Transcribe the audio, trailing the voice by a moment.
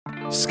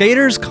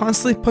Skaters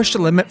constantly push the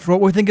limit for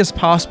what we think is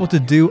possible to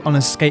do on a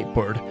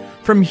skateboard.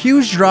 From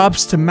huge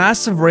drops to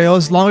massive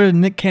rails longer than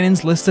Nick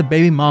Cannon's list of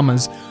baby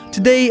mamas,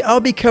 today I'll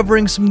be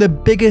covering some of the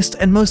biggest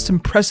and most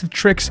impressive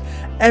tricks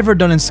ever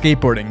done in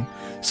skateboarding.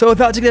 So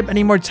without taking up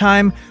any more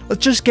time,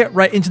 let's just get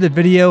right into the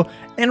video,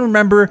 and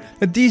remember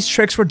that these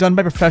tricks were done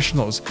by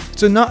professionals,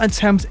 so do not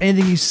attempt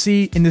anything you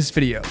see in this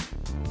video.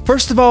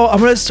 First of all, I'm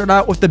going to start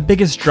out with the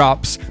biggest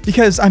drops,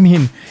 because I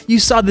mean, you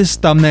saw this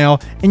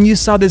thumbnail and you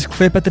saw this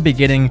clip at the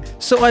beginning,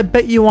 so I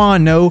bet you want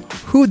to know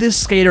who this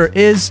skater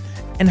is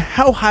and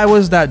how high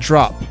was that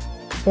drop?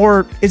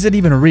 Or is it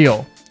even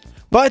real?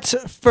 But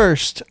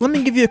first, let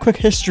me give you a quick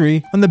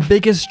history on the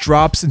biggest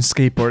drops in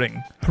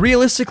skateboarding.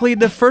 Realistically,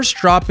 the first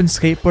drop in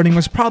skateboarding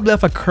was probably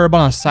off a curb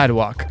on a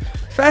sidewalk.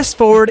 Fast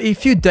forward a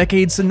few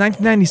decades to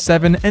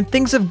 1997 and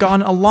things have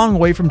gone a long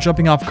way from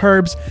jumping off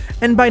curbs,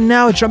 and by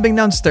now jumping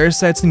down stair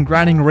sets and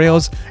grinding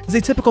rails is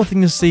a typical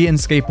thing to see in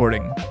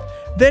skateboarding.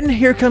 Then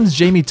here comes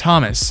Jamie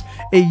Thomas,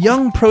 a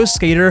young pro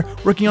skater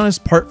working on his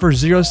part for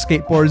Zero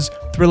Skateboard's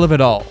Thrill of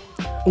It All.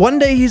 One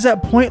day he's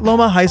at Point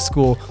Loma High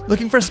School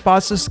looking for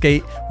spots to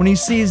skate when he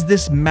sees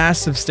this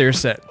massive stair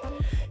set.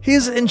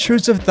 His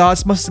intrusive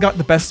thoughts must have got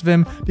the best of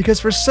him because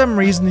for some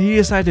reason he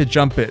decided to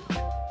jump it.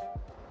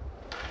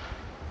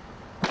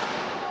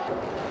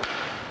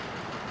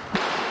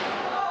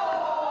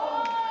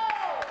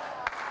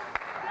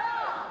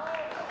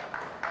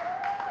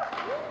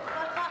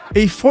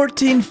 A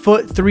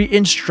 14-foot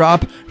 3-inch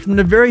drop from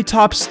the very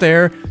top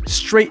stair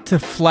straight to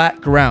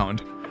flat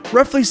ground.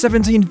 Roughly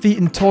 17 feet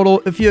in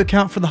total if you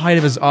account for the height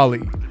of his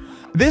ollie.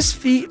 This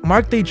feat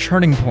marked a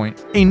turning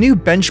point, a new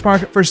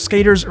benchmark for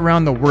skaters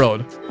around the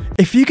world.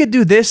 If you could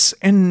do this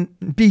and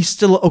be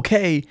still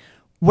okay,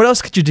 what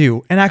else could you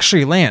do and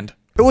actually land?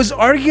 It was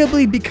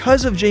arguably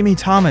because of Jamie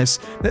Thomas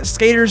that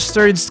skaters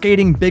started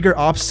skating bigger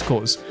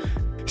obstacles.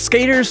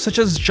 Skaters such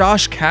as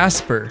Josh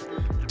Casper,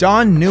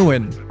 Don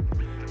Nguyen,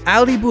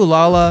 Ali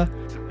Boulala,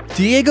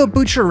 Diego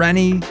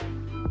Bucciareni,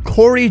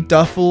 Corey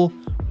Duffel,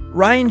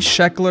 Ryan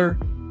Sheckler,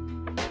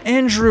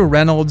 Andrew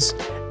Reynolds,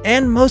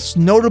 and most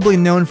notably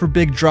known for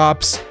big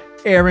drops,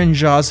 Aaron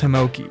Jaws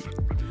Himoki,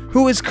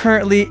 who is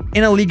currently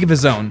in a league of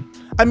his own.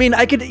 I mean,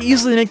 I could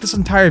easily make this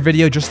entire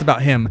video just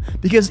about him,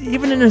 because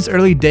even in his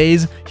early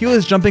days, he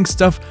was jumping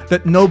stuff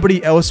that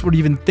nobody else would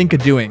even think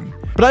of doing.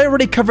 But I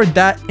already covered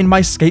that in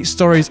my skate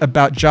stories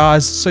about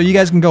Jaws, so you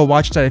guys can go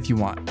watch that if you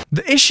want.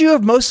 The issue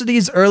of most of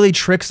these early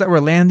tricks that were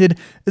landed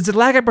is the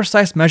lack of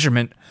precise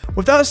measurement.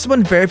 Without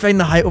someone verifying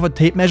the height of a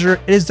tape measure,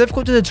 it is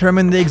difficult to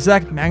determine the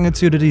exact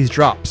magnitude of these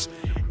drops.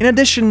 In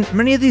addition,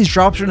 many of these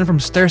drops are in from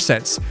stair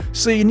sets,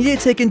 so you need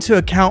to take into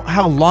account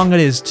how long it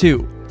is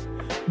too.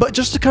 But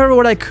just to cover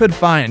what I could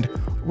find,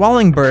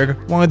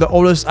 Wallingberg, one of the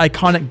oldest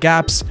iconic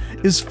gaps,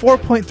 is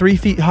 4.3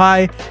 feet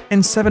high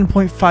and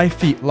 7.5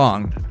 feet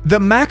long. The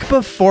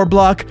Macba 4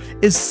 block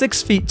is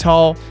 6 feet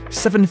tall,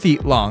 7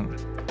 feet long.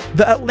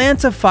 The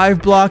Atlanta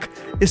 5 block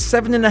is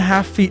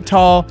 7.5 feet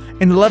tall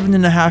and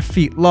 11.5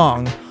 feet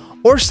long,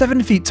 or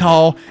 7 feet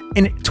tall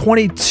and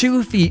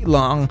 22 feet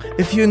long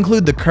if you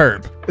include the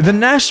curb. The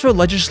Nashville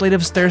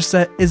Legislative stair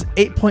set is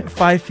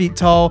 8.5 feet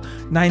tall,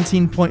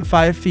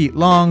 19.5 feet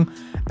long.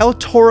 El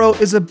Toro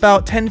is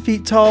about 10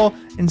 feet tall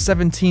and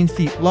 17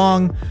 feet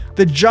long.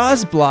 The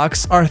Jaws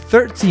blocks are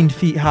 13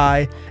 feet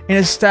high and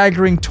a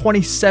staggering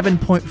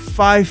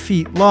 27.5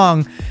 feet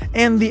long,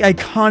 and the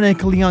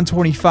iconic Leon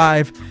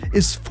 25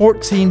 is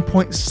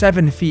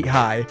 14.7 feet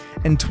high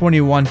and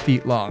 21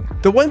 feet long.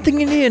 The one thing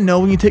you need to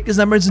know when you take these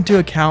numbers into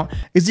account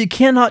is you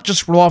cannot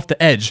just roll off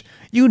the edge.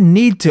 You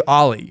need to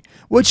ollie,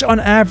 which on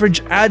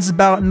average adds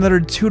about another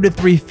 2 to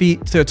 3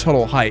 feet to the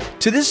total height.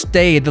 To this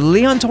day, the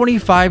Leon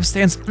 25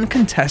 stands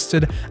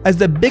uncontested as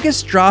the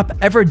biggest drop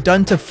ever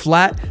done to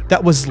flat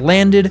that was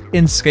landed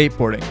in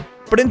skateboarding.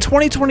 But in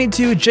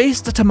 2022,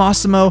 Jace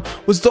DeTomassimo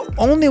was the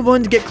only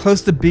one to get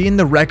close to beating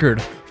the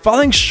record,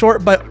 falling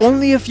short by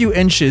only a few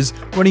inches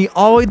when he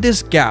ollied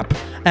this gap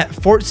at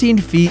 14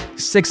 feet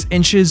 6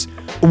 inches,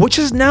 which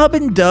has now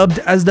been dubbed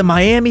as the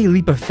Miami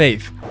Leap of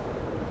Faith.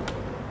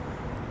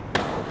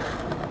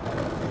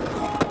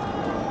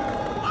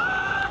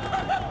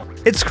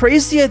 It's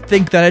crazy to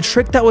think that a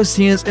trick that was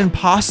seen as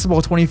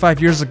impossible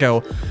 25 years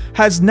ago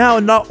has now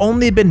not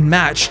only been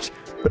matched,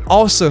 but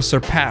also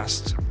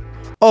surpassed.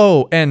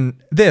 Oh, and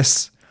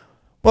this.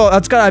 Well,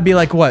 that's gotta be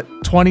like, what,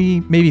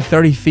 20, maybe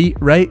 30 feet,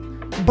 right?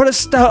 But a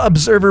stout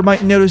observer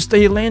might notice that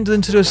he landed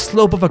into the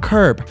slope of a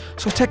curb,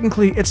 so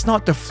technically it's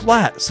not the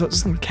flat, so it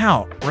doesn't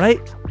count, right?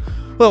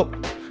 Well,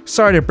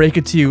 sorry to break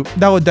it to you,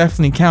 that would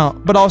definitely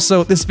count, but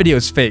also, this video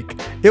is fake.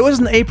 It was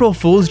an April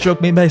Fool's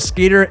joke made by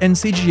skater and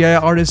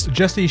CGI artist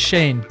Jesse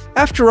Shane.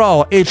 After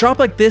all, a drop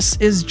like this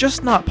is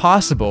just not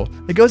possible.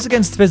 It goes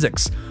against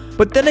physics.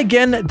 But then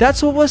again,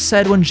 that's what was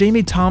said when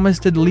Jamie Thomas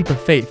did the leap of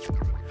faith.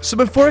 So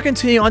before I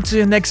continue on to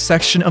the next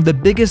section of the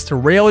biggest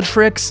rail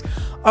tricks,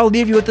 I'll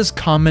leave you with this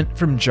comment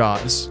from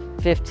Jaws.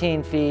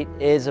 15 feet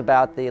is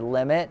about the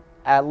limit,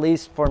 at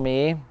least for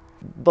me.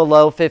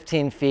 Below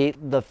 15 feet,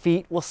 the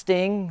feet will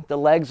sting, the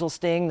legs will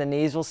sting, the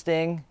knees will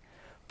sting.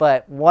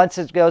 but once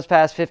it goes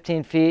past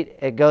 15 feet,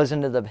 it goes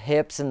into the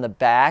hips and the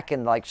back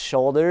and like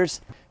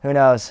shoulders. Who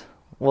knows?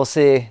 We'll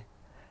see. I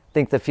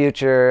think the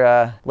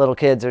future little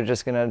kids are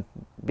just gonna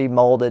be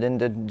molded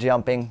into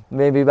jumping.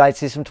 Maybe we might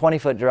see some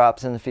 20-foot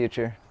drops in the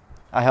future.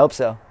 I hope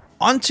so.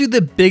 Onto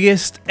the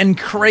biggest and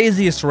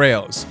craziest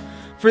rails.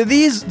 For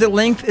these, the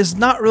length is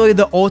not really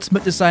the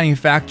ultimate deciding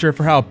factor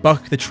for how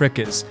buck the trick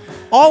is.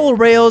 All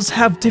rails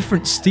have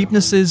different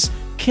steepnesses,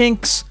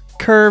 kinks,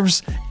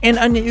 curves, and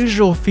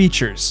unusual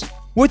features.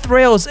 With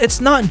rails, it's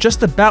not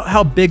just about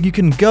how big you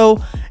can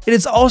go, it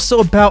is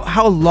also about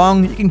how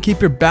long you can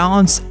keep your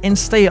balance and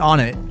stay on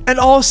it. And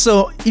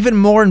also, even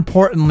more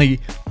importantly,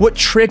 what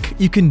trick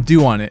you can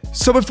do on it.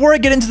 So before I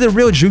get into the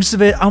real juice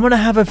of it, I'm gonna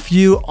have a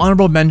few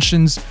honorable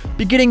mentions,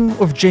 beginning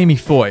with Jamie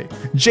Foy.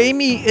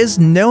 Jamie is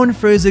known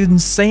for his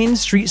insane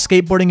street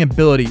skateboarding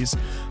abilities,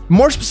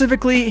 more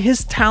specifically,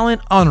 his talent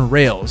on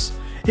rails.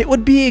 It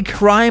would be a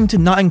crime to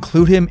not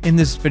include him in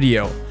this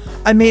video.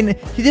 I mean,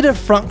 he did a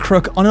front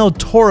crook on El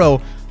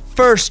Toro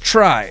first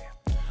try.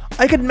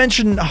 I could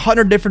mention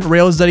 100 different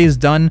rails that he's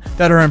done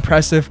that are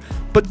impressive,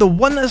 but the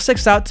one that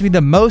sticks out to me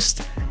the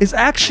most is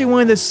actually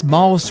one of the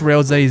smallest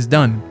rails that he's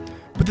done.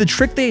 But the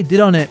trick they did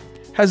on it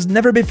has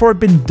never before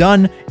been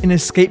done in a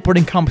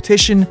skateboarding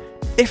competition,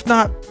 if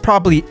not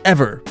probably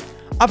ever.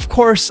 Of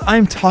course,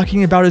 I'm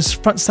talking about his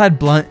frontside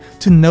blunt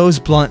to nose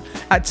blunt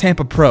at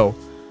Tampa Pro.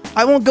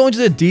 I won't go into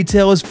the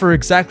details for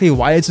exactly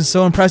why this is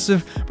so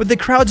impressive, but the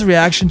crowd's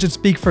reaction should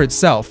speak for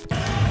itself.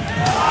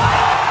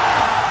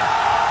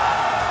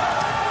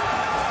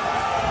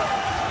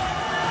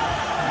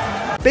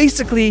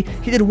 Basically,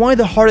 he did one of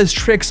the hardest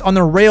tricks on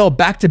the rail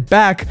back to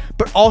back,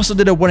 but also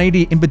did a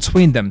 180 in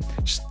between them.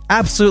 Just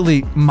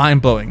absolutely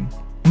mind-blowing.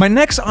 My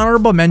next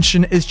honorable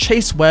mention is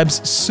Chase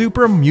Webb's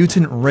Super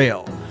Mutant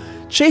Rail.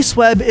 Chase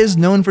Webb is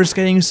known for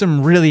skating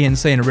some really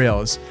insane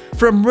rails.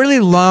 From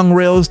really long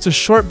rails to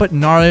short but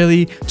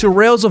gnarly to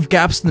rails with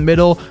gaps in the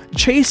middle,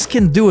 Chase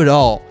can do it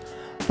all.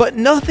 But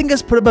nothing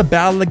has put up a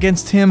battle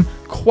against him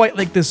quite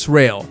like this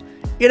rail.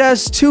 It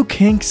has two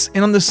kinks,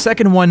 and on the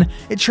second one,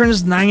 it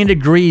turns 90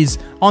 degrees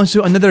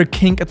onto another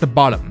kink at the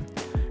bottom.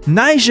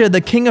 Nyjah,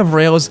 the king of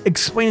rails,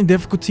 explained the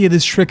difficulty of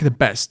this trick the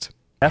best.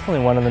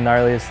 Definitely one of the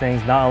gnarliest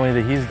things, not only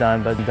that he's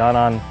done, but done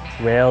on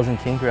rails and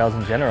kink rails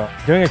in general.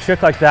 Doing a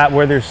trick like that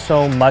where there's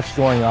so much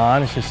going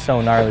on, it's just so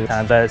gnarly.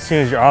 But as soon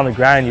as you're on the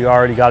ground, you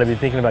already got to be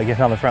thinking about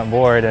getting on the front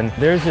board, and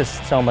there's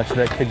just so much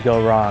that could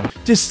go wrong.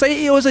 To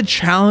say it was a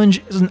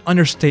challenge is an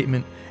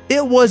understatement.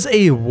 It was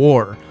a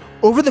war.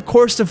 Over the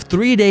course of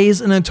 3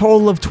 days and a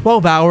total of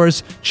 12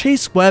 hours,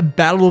 Chase Webb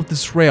battled with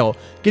this rail,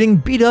 getting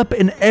beat up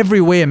in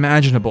every way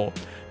imaginable.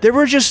 There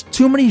were just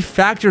too many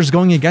factors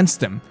going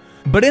against him.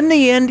 But in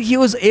the end, he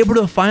was able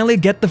to finally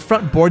get the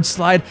front board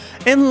slide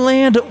and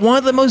land one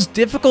of the most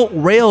difficult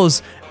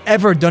rails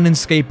ever done in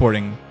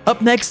skateboarding.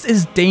 Up next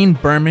is Dane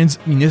Burman's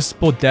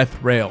Municipal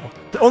Death Rail.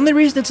 The only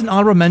reason it's an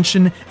honorable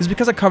mention is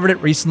because I covered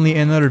it recently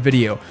in another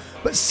video.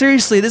 But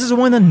seriously, this is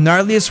one of the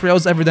gnarliest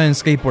rails ever done in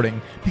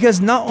skateboarding, because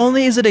not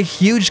only is it a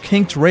huge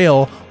kinked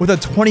rail with a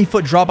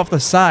 20-foot drop off the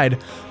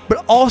side,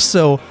 but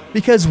also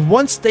because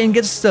once Dane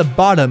gets to the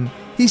bottom,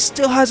 he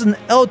still has an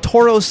El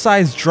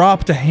Toro-sized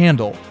drop to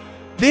handle.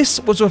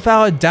 This was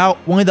without a doubt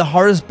one of the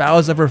hardest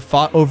battles ever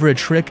fought over a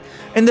trick,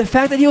 and the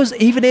fact that he was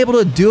even able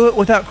to do it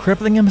without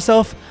crippling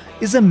himself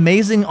is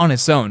amazing on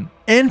its own.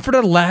 And for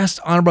the last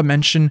honorable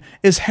mention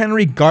is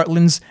Hennery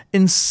Gartland's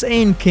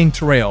insane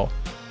kinked rail.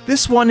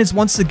 This one is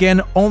once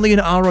again only an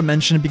honorable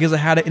mention because I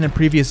had it in a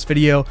previous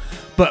video,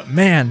 but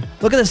man,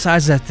 look at the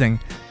size of that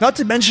thing. Not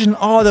to mention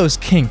all those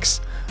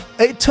kinks.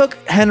 It took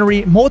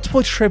Hennery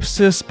multiple trips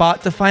to the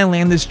spot to finally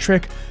land this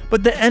trick,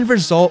 but the end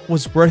result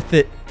was worth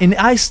it, and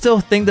I still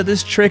think that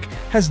this trick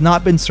has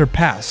not been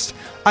surpassed.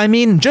 I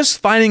mean, just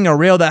finding a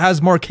rail that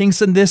has more kinks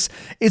than this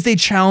is a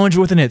challenge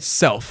within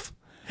itself.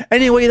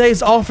 Anyway, that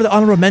is all for the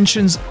honorable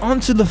mentions.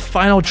 Onto the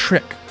final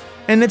trick.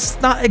 And it's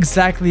not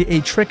exactly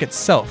a trick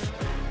itself.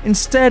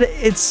 Instead,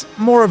 it's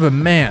more of a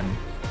man.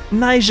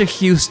 Nyjah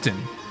Houston.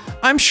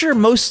 I'm sure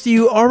most of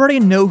you already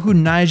know who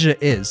Nyjah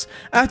is.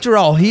 After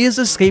all, he is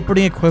the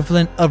skateboarding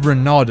equivalent of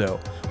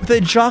Ronaldo, with a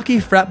jockey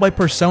frat boy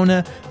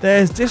persona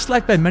that is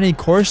disliked by many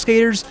core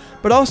skaters,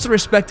 but also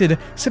respected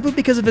simply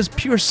because of his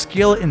pure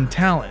skill and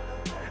talent.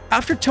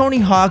 After Tony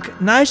Hawk,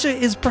 Nyjah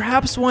is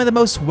perhaps one of the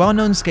most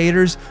well-known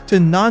skaters to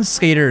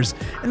non-skaters,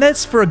 and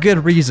that's for a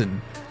good reason.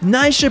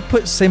 Nyjah,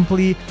 put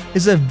simply,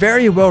 is a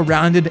very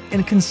well-rounded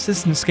and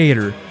consistent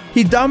skater.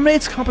 He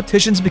dominates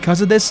competitions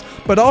because of this,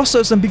 but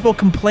also some people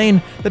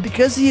complain that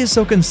because he is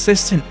so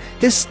consistent,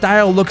 his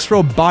style looks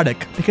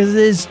robotic because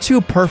it is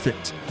too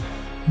perfect.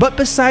 But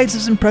besides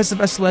his impressive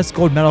SLS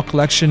gold medal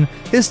collection,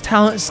 his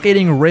talent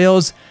skating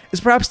rails is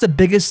perhaps the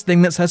biggest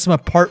thing that sets him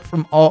apart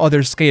from all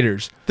other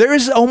skaters. There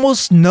is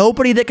almost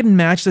nobody that can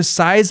match the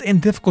size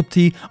and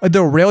difficulty of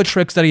the rail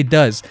tricks that he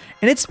does,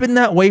 and it's been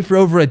that way for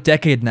over a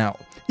decade now.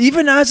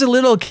 Even as a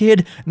little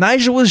kid,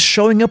 Nyjah was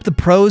showing up the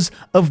pros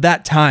of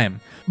that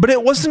time. But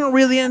it wasn't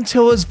really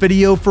until his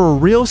video for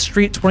Real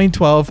Street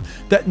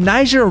 2012 that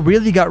Nyjah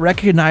really got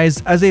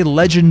recognized as a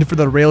legend for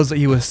the rails that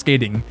he was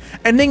skating,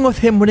 ending with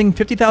him winning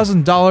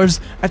 $50,000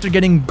 after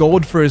getting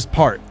gold for his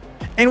part.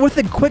 And with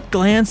a quick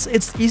glance,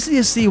 it's easy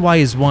to see why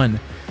he's won.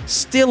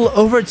 Still,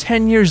 over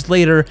 10 years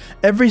later,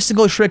 every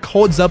single trick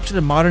holds up to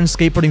the modern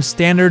skateboarding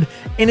standard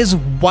and is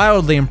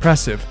wildly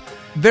impressive.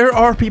 There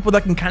are people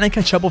that can kinda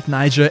catch up with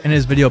Nyjah and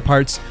his video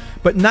parts,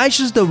 but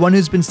Nyjah's the one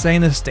who's been setting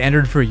the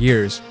standard for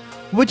years.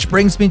 Which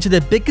brings me to the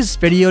biggest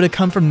video to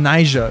come from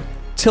Nyjah,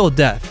 Till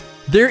Death.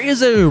 There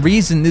is a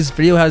reason this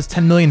video has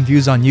 10 million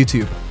views on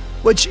YouTube,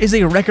 which is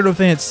a record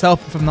within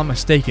itself if I'm not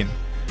mistaken.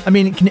 I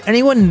mean, can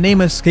anyone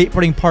name a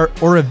skateboarding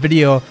part or a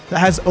video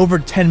that has over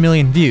 10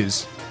 million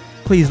views?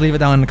 Please leave it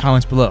down in the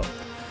comments below.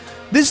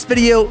 This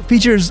video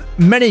features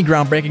many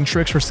groundbreaking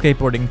tricks for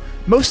skateboarding,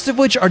 most of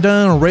which are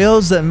done on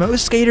rails that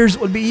most skaters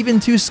would be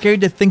even too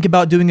scared to think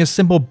about doing a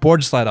simple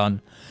board slide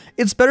on.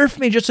 It's better for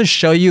me just to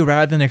show you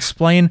rather than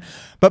explain,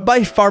 but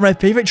by far my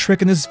favorite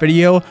trick in this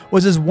video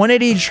was his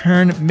 180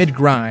 turn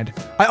mid-grind.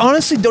 I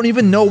honestly don't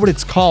even know what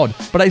it's called,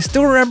 but I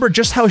still remember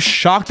just how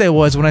shocked I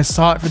was when I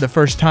saw it for the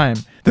first time.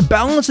 The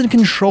balance and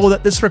control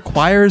that this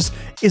requires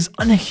is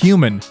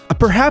unhuman.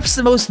 Perhaps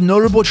the most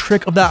notable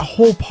trick of that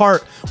whole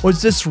part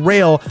was this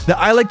rail that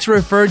I like to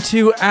refer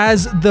to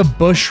as the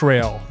bush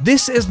rail.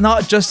 This is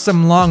not just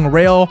some long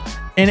rail,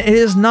 and it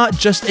is not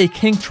just a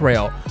kinked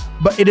rail,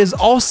 but it is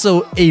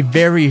also a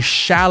very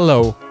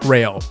shallow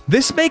rail.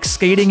 This makes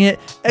skating it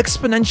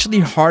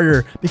exponentially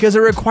harder because it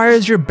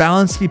requires your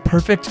balance to be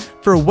perfect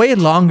for way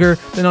longer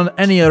than on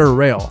any other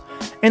rail.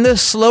 And the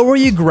slower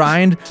you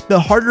grind, the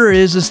harder it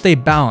is to stay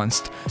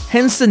balanced.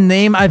 Hence the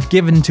name I've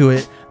given to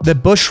it, the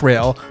bush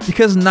rail,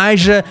 because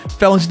Nyjah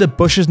fell into the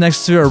bushes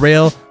next to a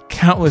rail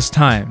countless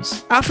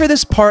times. After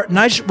this part,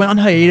 Nyjah went on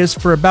hiatus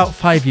for about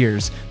 5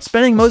 years,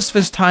 spending most of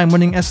his time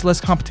winning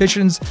SLS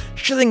competitions,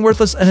 shilling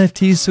worthless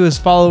NFTs to his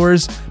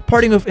followers,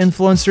 partying with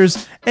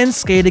influencers, and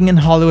skating in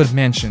Hollywood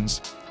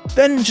mansions.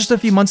 Then, just a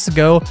few months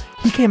ago,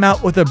 he came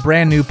out with a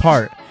brand new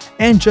part.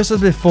 And just as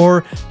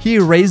before, he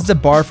raised the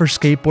bar for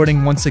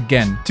skateboarding once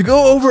again. To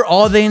go over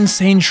all the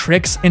insane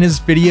tricks in his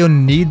video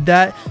Need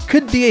That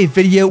could be a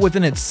video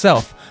within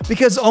itself,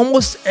 because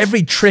almost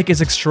every trick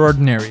is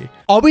extraordinary.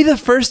 I'll be the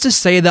first to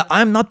say that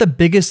I'm not the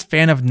biggest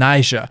fan of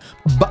Nyjah,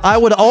 but I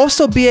would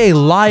also be a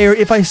liar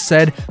if I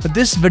said that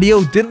this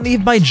video didn't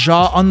leave my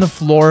jaw on the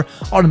floor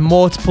on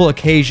multiple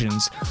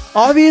occasions.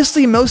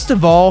 Obviously, most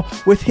of all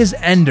with his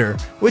ender,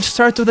 which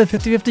starts with a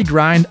 50-50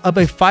 grind up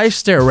a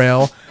 5-stair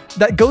rail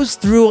that goes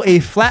through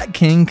a flat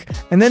kink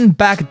and then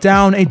back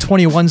down a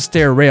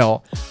 21-stair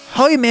rail.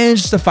 How he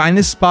managed to find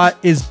this spot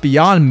is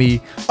beyond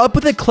me. Up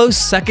with a close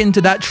second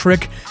to that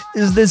trick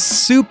is this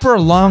super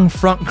long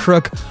front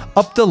crook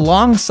up the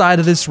long side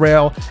of this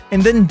rail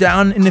and then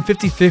down in the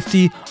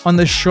 50-50 on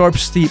the sharp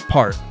steep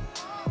part.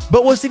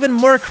 But what's even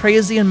more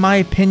crazy in my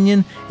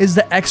opinion is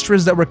the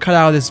extras that were cut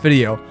out of this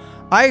video.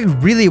 I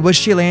really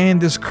wish he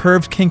landed this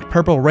curved kink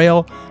purple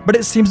rail, but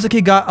it seems like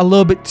he got a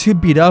little bit too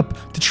beat up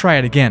to try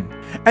it again.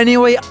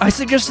 Anyway, I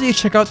suggest that you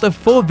check out the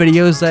full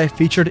videos that I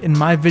featured in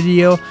my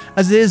video,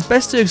 as it is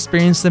best to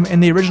experience them in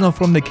the original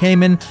form they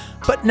came in,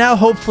 but now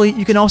hopefully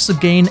you can also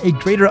gain a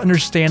greater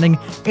understanding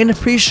and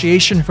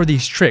appreciation for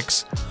these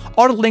tricks.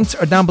 All the links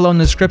are down below in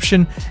the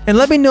description, and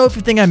let me know if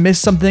you think I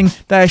missed something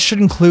that I should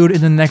include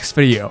in the next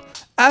video.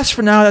 As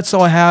for now, that's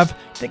all I have.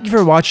 Thank you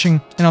for watching,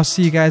 and I'll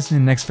see you guys in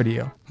the next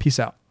video. Peace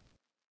out.